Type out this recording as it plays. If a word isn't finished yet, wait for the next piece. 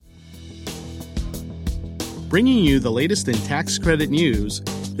Bringing you the latest in tax credit news,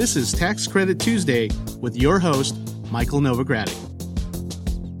 this is Tax Credit Tuesday with your host, Michael Novogradac.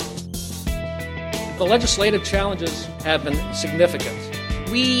 The legislative challenges have been significant.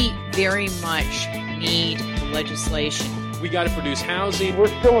 We very much need legislation. We got to produce housing. We're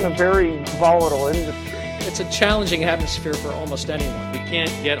still in a very volatile industry. It's a challenging atmosphere for almost anyone. We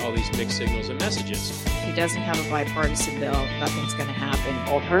can't get all these mixed signals and messages. If he doesn't have a bipartisan bill, nothing's going to happen.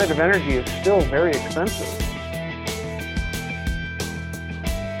 Alternative energy is still very expensive.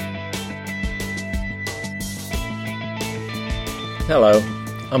 Hello,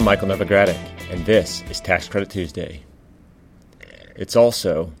 I'm Michael Novogradac, and this is Tax Credit Tuesday. It's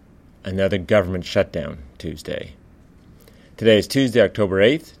also another government shutdown Tuesday. Today is Tuesday, October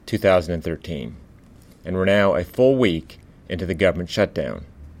 8th, 2013, and we're now a full week into the government shutdown.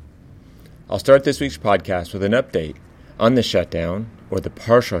 I'll start this week's podcast with an update on the shutdown, or the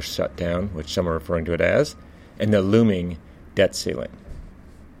partial shutdown, which some are referring to it as, and the looming debt ceiling.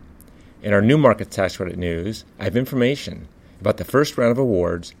 In our new market tax credit news, I have information about the first round of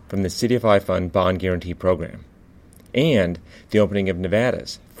awards from the CDFI Fund Bond Guarantee Program and the opening of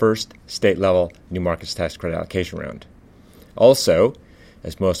Nevada's first state-level new markets tax credit allocation round. Also,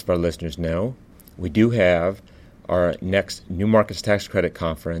 as most of our listeners know, we do have our next New Markets Tax Credit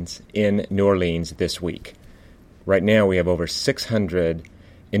Conference in New Orleans this week. Right now, we have over 600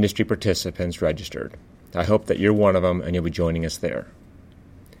 industry participants registered. I hope that you're one of them and you'll be joining us there.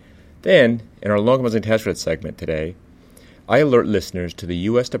 Then, in our Local Housing Tax Credit segment today, I alert listeners to the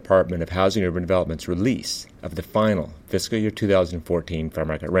U.S. Department of Housing and Urban Development's release of the final fiscal year 2014 fair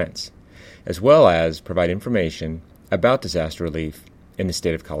market rents, as well as provide information about disaster relief in the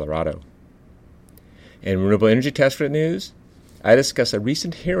state of Colorado. In renewable energy tax credit news, I discuss a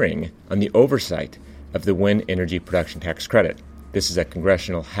recent hearing on the oversight of the wind energy production tax credit. This is a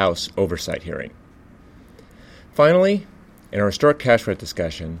Congressional House oversight hearing. Finally, in our historic tax credit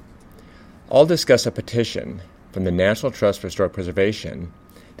discussion, I'll discuss a petition from the National Trust for Historic Preservation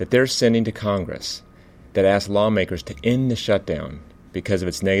that they're sending to Congress that asks lawmakers to end the shutdown because of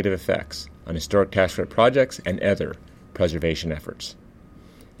its negative effects on historic tax credit projects and other preservation efforts.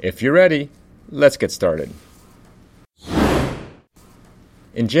 If you're ready, let's get started.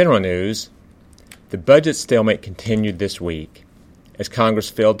 In general news, the budget stalemate continued this week as Congress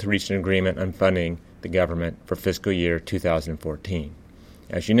failed to reach an agreement on funding the government for fiscal year 2014.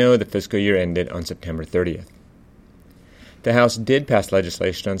 As you know, the fiscal year ended on September 30th. The House did pass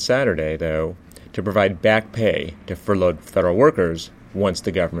legislation on Saturday, though, to provide back pay to furloughed federal workers once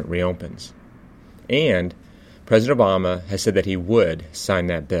the government reopens. And President Obama has said that he would sign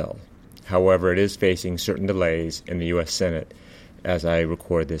that bill. However, it is facing certain delays in the U.S. Senate as I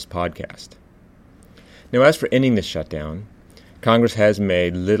record this podcast. Now, as for ending the shutdown, Congress has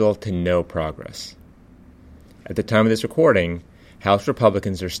made little to no progress. At the time of this recording, House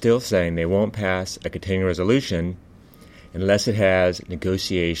Republicans are still saying they won't pass a continuing resolution unless it has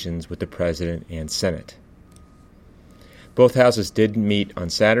negotiations with the President and Senate. Both houses did meet on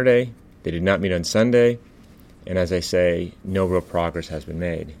Saturday, they did not meet on Sunday, and as I say, no real progress has been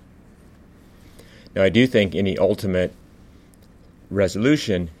made. Now, I do think any ultimate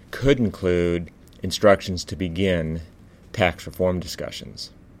resolution could include instructions to begin tax reform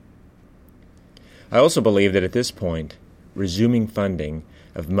discussions. I also believe that at this point, resuming funding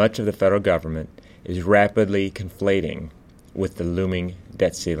of much of the federal government is rapidly conflating with the looming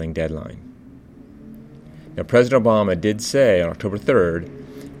debt ceiling deadline. Now, President Obama did say on October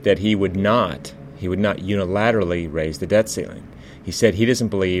 3rd that he would not unilaterally raise the debt ceiling. He said he doesn't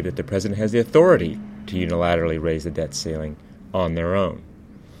believe that the president has the authority to unilaterally raise the debt ceiling on their own.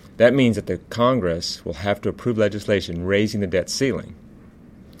 That means that the Congress will have to approve legislation raising the debt ceiling.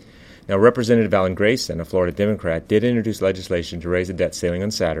 Now, Representative Alan Grayson, a Florida Democrat, did introduce legislation to raise the debt ceiling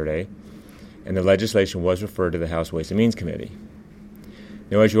on Saturday, and the legislation was referred to the House Ways and Means Committee.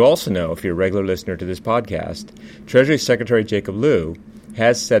 Now, as you also know, if you're a regular listener to this podcast, Treasury Secretary Jacob Lew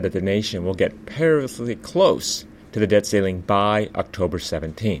has said that the nation will get perilously close to the debt ceiling by October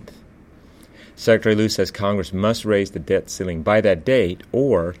 17th. Secretary Lew says Congress must raise the debt ceiling by that date,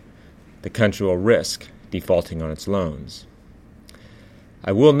 or the country will risk defaulting on its loans.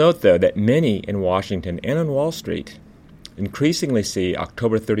 I will note, though, that many in Washington and on Wall Street increasingly see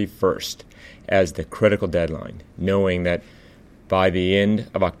October 31st as the critical deadline, knowing that by the end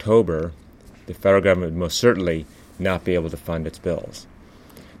of October, the federal government would most certainly not be able to fund its bills.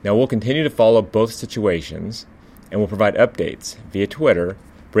 Now, we'll continue to follow both situations, and we'll provide updates via Twitter,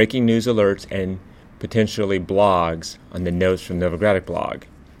 breaking news alerts, and potentially blogs on the Notes from Novogradac blog.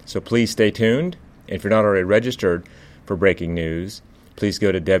 So please stay tuned, and if you're not already registered for breaking news, please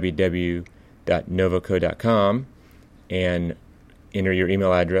go to www.txcredit.com www.novoco.com and enter your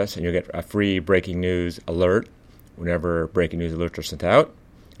email address, and you'll get a free breaking news alert whenever breaking news alerts are sent out.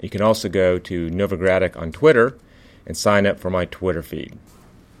 You can also go to Novogradac on Twitter and sign up for my Twitter feed.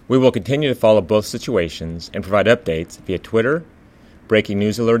 We will continue to follow both situations and provide updates via Twitter, breaking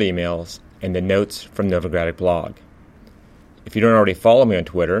news alert emails, and the notes from Novogradac blog. If you don't already follow me on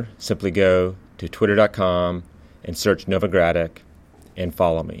Twitter, simply go to twitter.com and search Novogradac and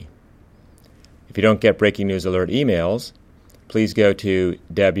follow me. If you don't get breaking news alert emails, please go to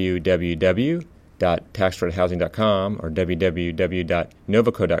www.taxcredithousing.com or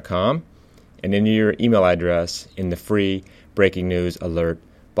www.novoco.com and enter your email address in the free breaking news alert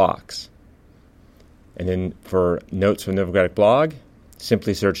box. And then for notes from Novogradac blog,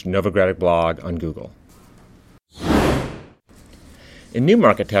 simply search Novogradac blog on Google. In new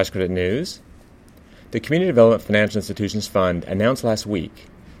market tax credit news, the Community Development Financial Institutions Fund announced last week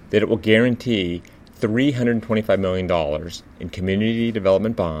that it will guarantee $325 million in community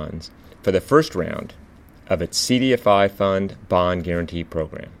development bonds for the first round of its CDFI Fund Bond Guarantee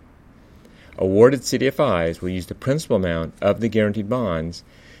Program. Awarded CDFIs will use the principal amount of the guaranteed bonds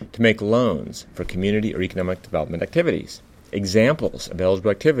to make loans for community or economic development activities. Examples of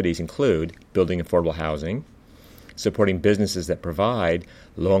eligible activities include building affordable housing, supporting businesses that provide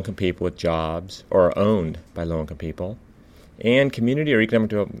low-income people with jobs or are owned by low-income people, and community or economic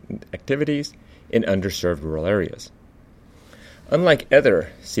development activities in underserved rural areas. Unlike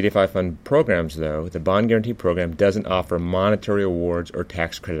other CDFI fund programs, though, the Bond Guarantee Program doesn't offer monetary awards or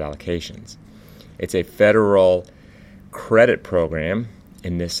tax credit allocations. It's a federal credit program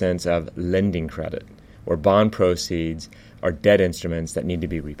in the sense of lending credit, where bond proceeds are debt instruments that need to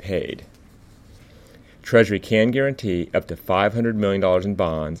be repaid. Treasury can guarantee up to $500 million in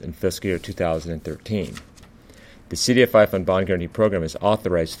bonds in fiscal year 2013. The CDFI Fund Bond Guarantee Program is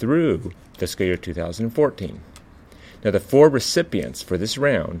authorized through fiscal year 2014. Now, the four recipients for this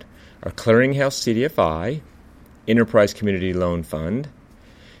round are Clearinghouse CDFI, Enterprise Community Loan Fund,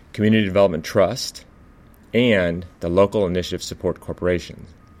 Community Development Trust, and the Local Initiative Support Corporation.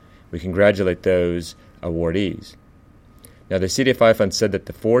 We congratulate those awardees. Now, the CDFI Fund said that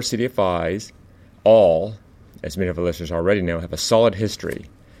the four CDFIs all, as many of our listeners already know, have a solid history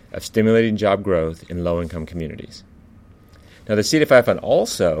of stimulating job growth in low-income communities. Now, the CDFI Fund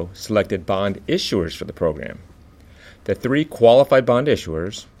also selected bond issuers for the program. The three qualified bond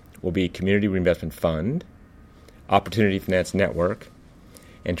issuers will be Community Reinvestment Fund, Opportunity Finance Network,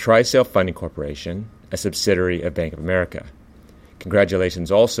 and Tri-Sale Funding Corporation, a subsidiary of Bank of America.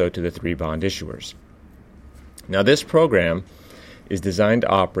 Congratulations also to the three bond issuers. Now, this program is designed to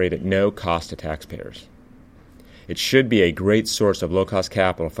operate at no cost to taxpayers. It should be a great source of low-cost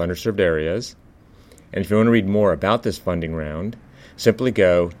capital for underserved areas. And if you want to read more about this funding round, simply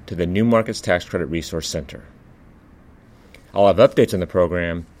go to the New Markets Tax Credit Resource Center. I'll have updates on the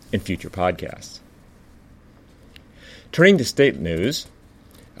program in future podcasts. Turning to state news,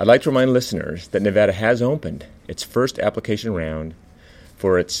 I'd like to remind listeners that Nevada has opened its first application round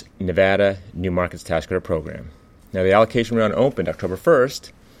for its Nevada New Markets Tax Credit Program. Now, the allocation round opened October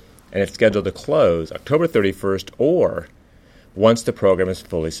 1st, and it's scheduled to close October 31st or once the program is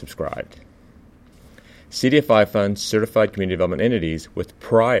fully subscribed. CDFI funds certified community development entities with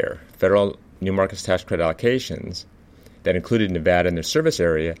prior federal New Markets Tax Credit allocations that included Nevada in their service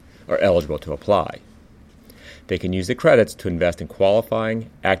area are eligible to apply. They can use the credits to invest in qualifying,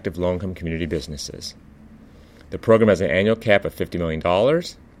 active low-income community businesses. The program has an annual cap of $50 million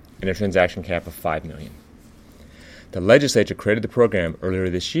and a transaction cap of $5 million. The legislature created the program earlier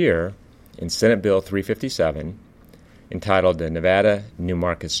this year in Senate Bill 357, entitled the Nevada New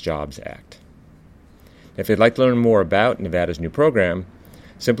Markets Jobs Act. If you'd like to learn more about Nevada's new program,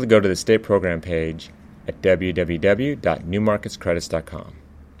 simply go to the state program page at www.newmarketscredits.com.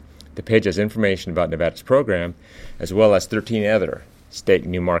 The page has information about Nevada's program, as well as 13 other state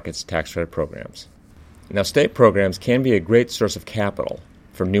New Markets tax credit programs. Now, state programs can be a great source of capital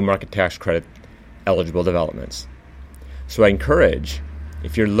for New Market tax credit eligible developments. So I encourage,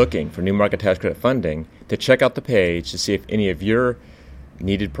 if you're looking for New Market tax credit funding, to check out the page to see if any of your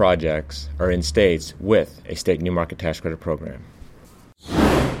needed projects are in states with a state New Market tax credit program.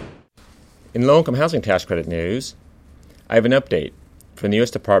 In low-income housing tax credit news, I have an update from the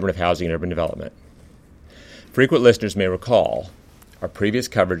U.S. Department of Housing and Urban Development. Frequent listeners may recall our previous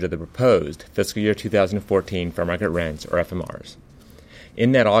coverage of the proposed fiscal year 2014 fair market rents, or FMRs.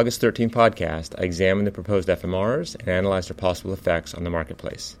 In that August 13 podcast, I examined the proposed FMRs and analyzed their possible effects on the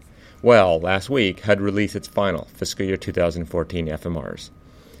marketplace. Well, last week, HUD released its final fiscal year 2014 FMRs.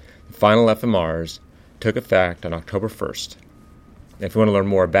 The final FMRs took effect on October 1st. If you want to learn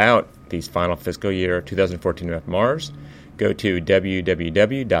more about these final fiscal year 2014 FMRs, go to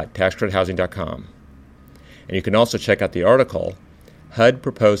www.taxcredithousing.com. And you can also check out the article, HUD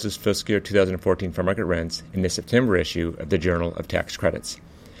Proposes Fiscal Year 2014 Fair Market Rents in the September issue of the Journal of Tax Credits.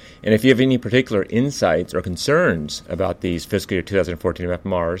 And if you have any particular insights or concerns about these fiscal year 2014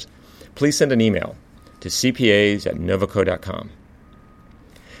 FMRs, please send an email to cpas@novoco.com.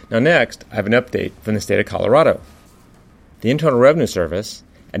 Now next, I have an update from the state of Colorado. The Internal Revenue Service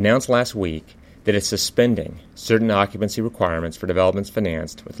announced last week that it's suspending certain occupancy requirements for developments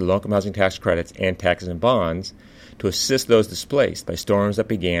financed with low-income housing tax credits and taxes and bonds to assist those displaced by storms that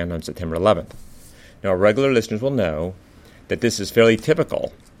began on September 11th. Now, regular listeners will know that this is fairly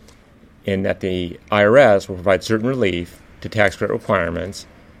typical in that the IRS will provide certain relief to tax credit requirements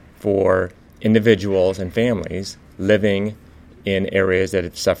for individuals and families living in areas that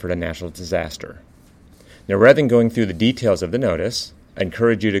have suffered a natural disaster. Now, rather than going through the details of the notice, I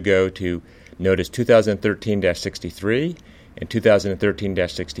encourage you to go to Notice 2013-63 and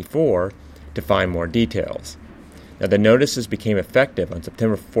 2013-64 to find more details. Now, the notices became effective on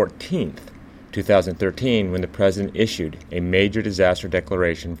September 14th, 2013, when the President issued a major disaster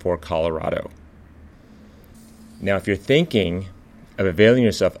declaration for Colorado. Now, if you're thinking of availing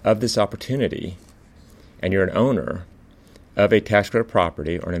yourself of this opportunity, and you're an owner of a tax credit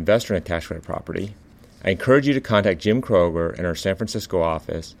property or an investor in a tax credit property, I encourage you to contact Jim Kroger in our San Francisco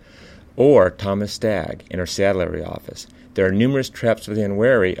office or Thomas Stagg in our Seattle area office. There are numerous traps for the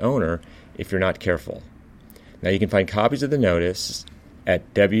unwary owner if you're not careful. Now, you can find copies of the notice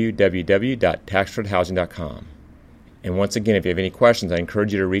at www.taxcredithousing.com. And once again, if you have any questions, I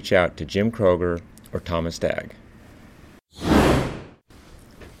encourage you to reach out to Jim Kroger or Thomas Stagg.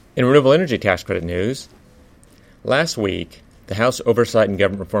 In renewable energy tax credit news, last week, the House Oversight and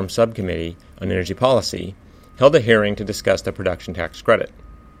Government Reform Subcommittee on Energy Policy held a hearing to discuss the production tax credit.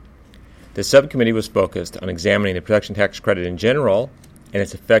 The subcommittee was focused on examining the production tax credit in general and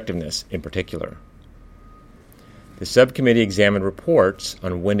its effectiveness in particular. The subcommittee examined reports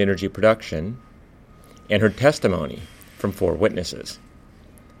on wind energy production and heard testimony from 4 witnesses.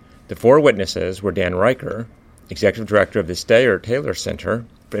 The 4 witnesses were Dan Riker, Executive Director of the Steyer Taylor Center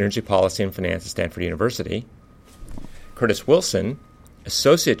for Energy Policy and Finance at Stanford University, Curtis Wilson,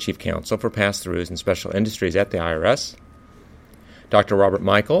 Associate Chief Counsel for Pass-Throughs and Special Industries at the IRS, Dr. Robert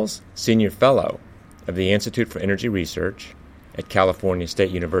Michaels, Senior Fellow of the Institute for Energy Research at California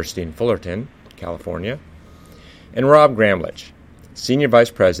State University in Fullerton, California, and Rob Gramlich, Senior Vice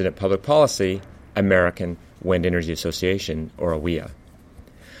President, Public Policy, American Wind Energy Association, or AWEA.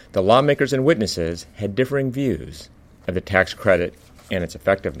 The lawmakers and witnesses had differing views of the tax credit and its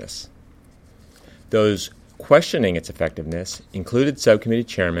effectiveness. Those questioning its effectiveness included Subcommittee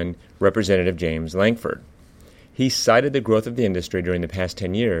Chairman Representative James Lankford. He cited the growth of the industry during the past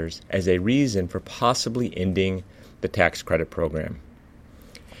 10 years as a reason for possibly ending the tax credit program.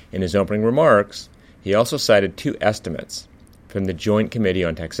 In his opening remarks, he also cited 2 estimates from the Joint Committee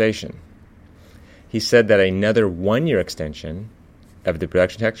on Taxation. He said that another 1-year extension of the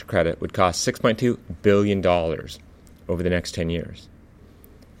production tax credit would cost $6.2 billion over the next 10 years.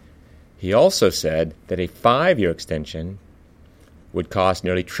 He also said that a 5-year extension would cost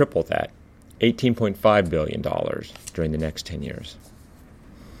nearly triple that, $18.5 billion during the next 10 years.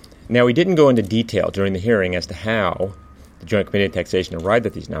 Now, we didn't go into detail during the hearing as to how the Joint Committee on Taxation arrived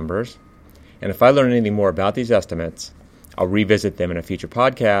at these numbers, and if I learn anything more about these estimates, I'll revisit them in a future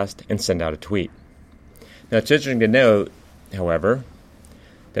podcast and send out a tweet. Now, it's interesting to note, however,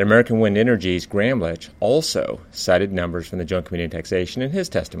 that American Wind Energy's Gramlich also cited numbers from the Joint Committee on Taxation in his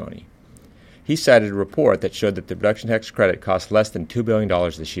testimony. He cited a report that showed that the production tax credit cost less than $2 billion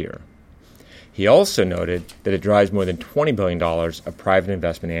this year. He also noted that it drives more than $20 billion of private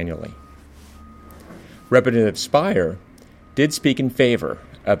investment annually. Representative Spire did speak in favor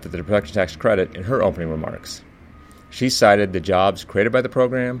of the production tax credit in her opening remarks. She cited the jobs created by the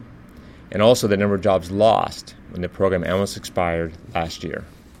program and also the number of jobs lost when the program almost expired last year.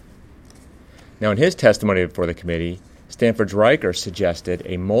 Now, in his testimony before the committee, Stanford's Riker suggested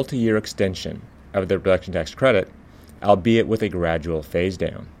a multi-year extension of the production tax credit, albeit with a gradual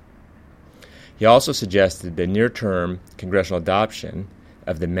phase-down. He also suggested the near-term congressional adoption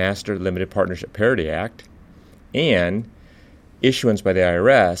of the Master Limited Partnership Parity Act and issuance by the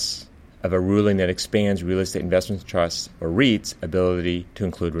IRS of a ruling that expands real estate investment trusts, or REITs, ability to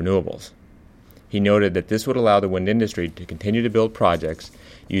include renewables. He noted that this would allow the wind industry to continue to build projects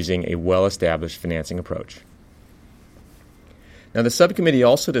using a well-established financing approach. Now, the subcommittee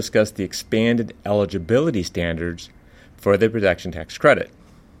also discussed the expanded eligibility standards for the production tax credit.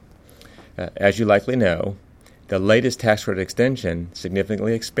 As you likely know, The latest tax credit extension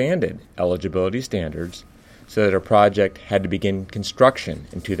significantly expanded eligibility standards so that a project had to begin construction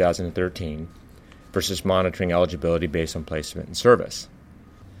in 2013 versus monitoring eligibility based on placement and service.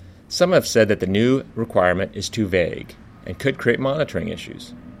 Some have said that the new requirement is too vague and could create monitoring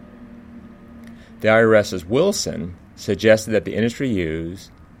issues. The IRS's Wilson suggested that the industry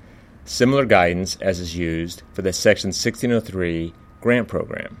use similar guidance as is used for the Section 1603 grant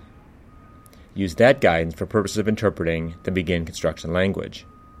program. Use that guidance for purposes of interpreting the begin construction language.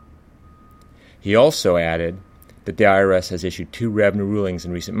 He also added that the IRS has issued 2 revenue rulings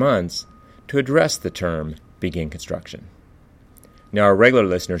in recent months to address the term begin construction. Now, our regular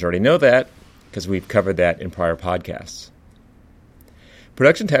listeners already know that because we've covered that in prior podcasts.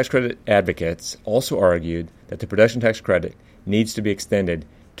 Production tax credit advocates also argued that the production tax credit needs to be extended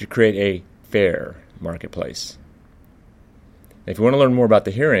to create a fair marketplace. If you want to learn more about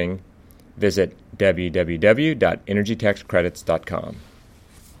the hearing, visit www.energytaxcredits.com.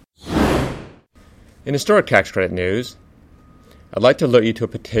 In historic tax credit news, I'd like to alert you to a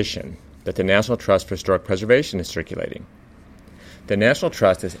petition that the National Trust for Historic Preservation is circulating. The National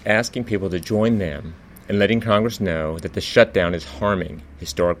Trust is asking people to join them in letting Congress know that the shutdown is harming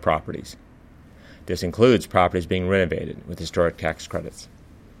historic properties. This includes properties being renovated with historic tax credits.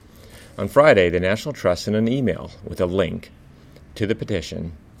 On Friday, the National Trust sent an email with a link to the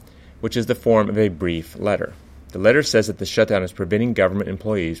petition, which is the form of a brief letter. The letter says that the shutdown is preventing government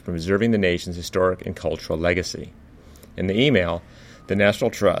employees from preserving the nation's historic and cultural legacy. In the email, the National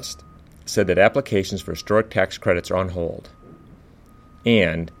Trust said that applications for historic tax credits are on hold,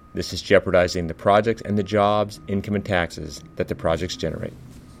 and this is jeopardizing the projects and the jobs, income, and taxes that the projects generate.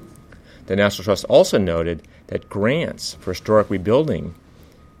 The National Trust also noted that grants for historic rebuilding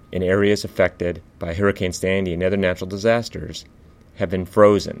in areas affected by Hurricane Sandy and other natural disasters have been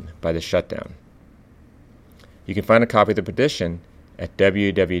frozen by the shutdown. You can find a copy of the petition at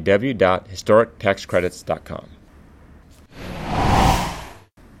www.historictaxcredits.com.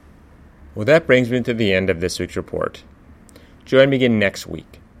 Well, that brings me to the end of this week's report. Join me again next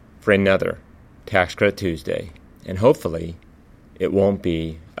week for another Tax Credit Tuesday, and hopefully it won't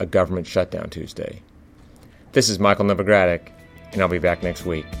be a government shutdown Tuesday. This is Michael Novogradac, and I'll be back next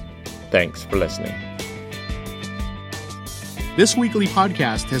week. Thanks for listening. This weekly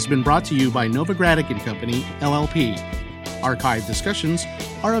podcast has been brought to you by Novogradac & Company, LLP. Archived discussions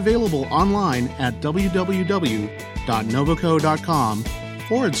are available online at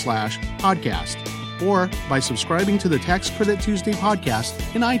www.novoco.com/podcast or by subscribing to the Tax Credit Tuesday podcast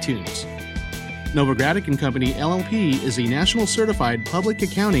in iTunes. Novogradac & Company, LLP is a national certified public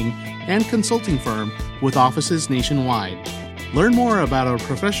accounting and consulting firm with offices nationwide. Learn more about our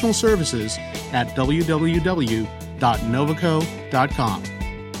professional services at www.novoco.com.